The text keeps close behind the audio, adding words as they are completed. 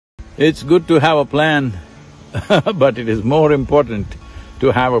It's good to have a plan, but it is more important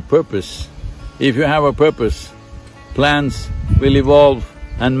to have a purpose. If you have a purpose, plans will evolve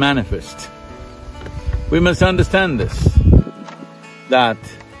and manifest. We must understand this, that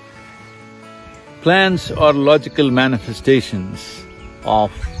plans are logical manifestations of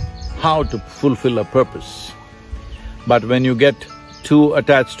how to fulfill a purpose. But when you get too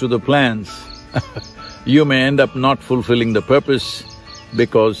attached to the plans, you may end up not fulfilling the purpose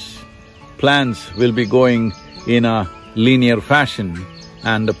because plans will be going in a linear fashion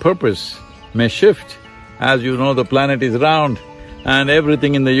and the purpose may shift. As you know, the planet is round and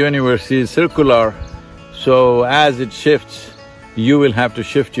everything in the universe is circular, so as it shifts, you will have to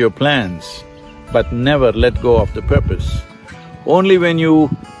shift your plans, but never let go of the purpose. Only when you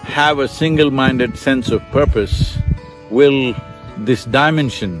have a single-minded sense of purpose will this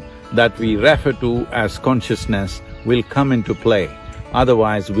dimension that we refer to as consciousness will come into play.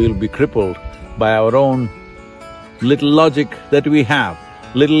 Otherwise, we'll be crippled by our own little logic that we have,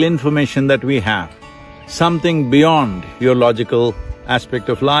 little information that we have. Something beyond your logical aspect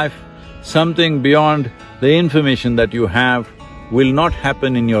of life, something beyond the information that you have will not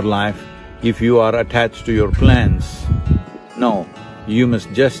happen in your life if you are attached to your plans. No, you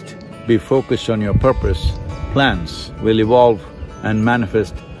must just be focused on your purpose. Plans will evolve and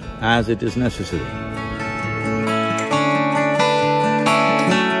manifest as it is necessary.